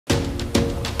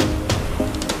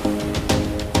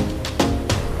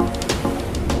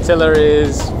Utila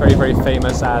is very, very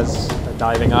famous as a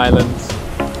diving island.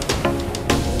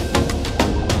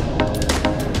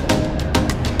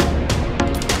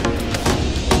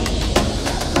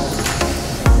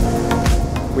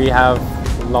 We have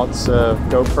lots of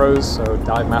GoPros, so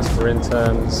Divemaster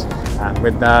interns, and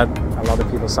with that a lot of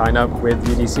people sign up with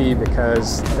UDC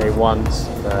because they want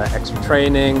the extra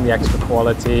training, the extra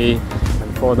quality,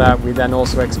 and for that we then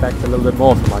also expect a little bit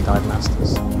more from our dive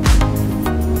masters.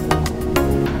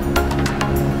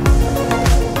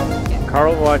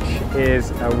 CoralWatch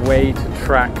is a way to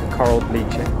track coral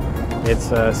bleaching.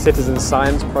 It's a citizen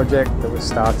science project that was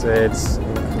started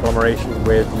in conglomeration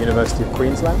with the University of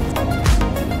Queensland,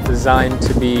 designed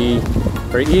to be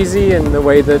very easy in the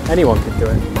way that anyone can do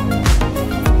it.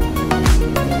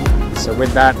 So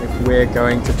with that, if we're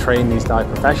going to train these dive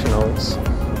professionals,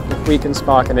 if we can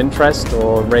spark an interest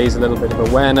or raise a little bit of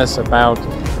awareness about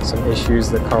some issues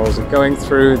that corals are going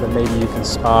through, then maybe you can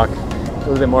spark a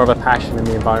little bit more of a passion in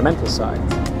the environmental side.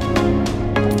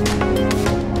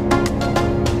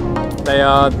 They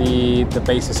are the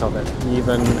basis of it.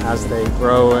 Even as they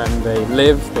grow and they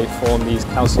live, they form these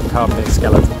calcium carbonate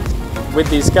skeletons.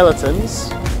 With these skeletons,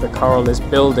 the coral is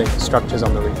building structures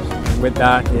on the reef. And with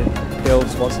that, it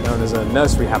builds what's known as a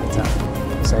nursery habitat.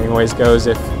 The saying always goes,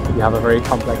 if you have a very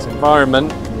complex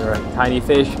environment, and you're a tiny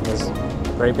fish, and there's a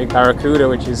very big barracuda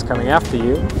which is coming after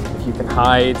you, if you can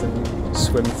hide and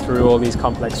swim through all these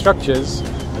complex structures,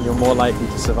 then you're more likely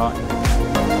to survive.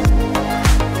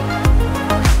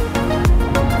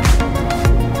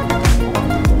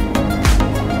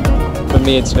 For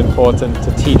me, it's important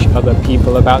to teach other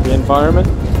people about the environment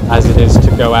as it is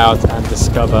to go out and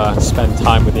discover, spend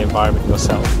time with the environment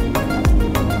yourself.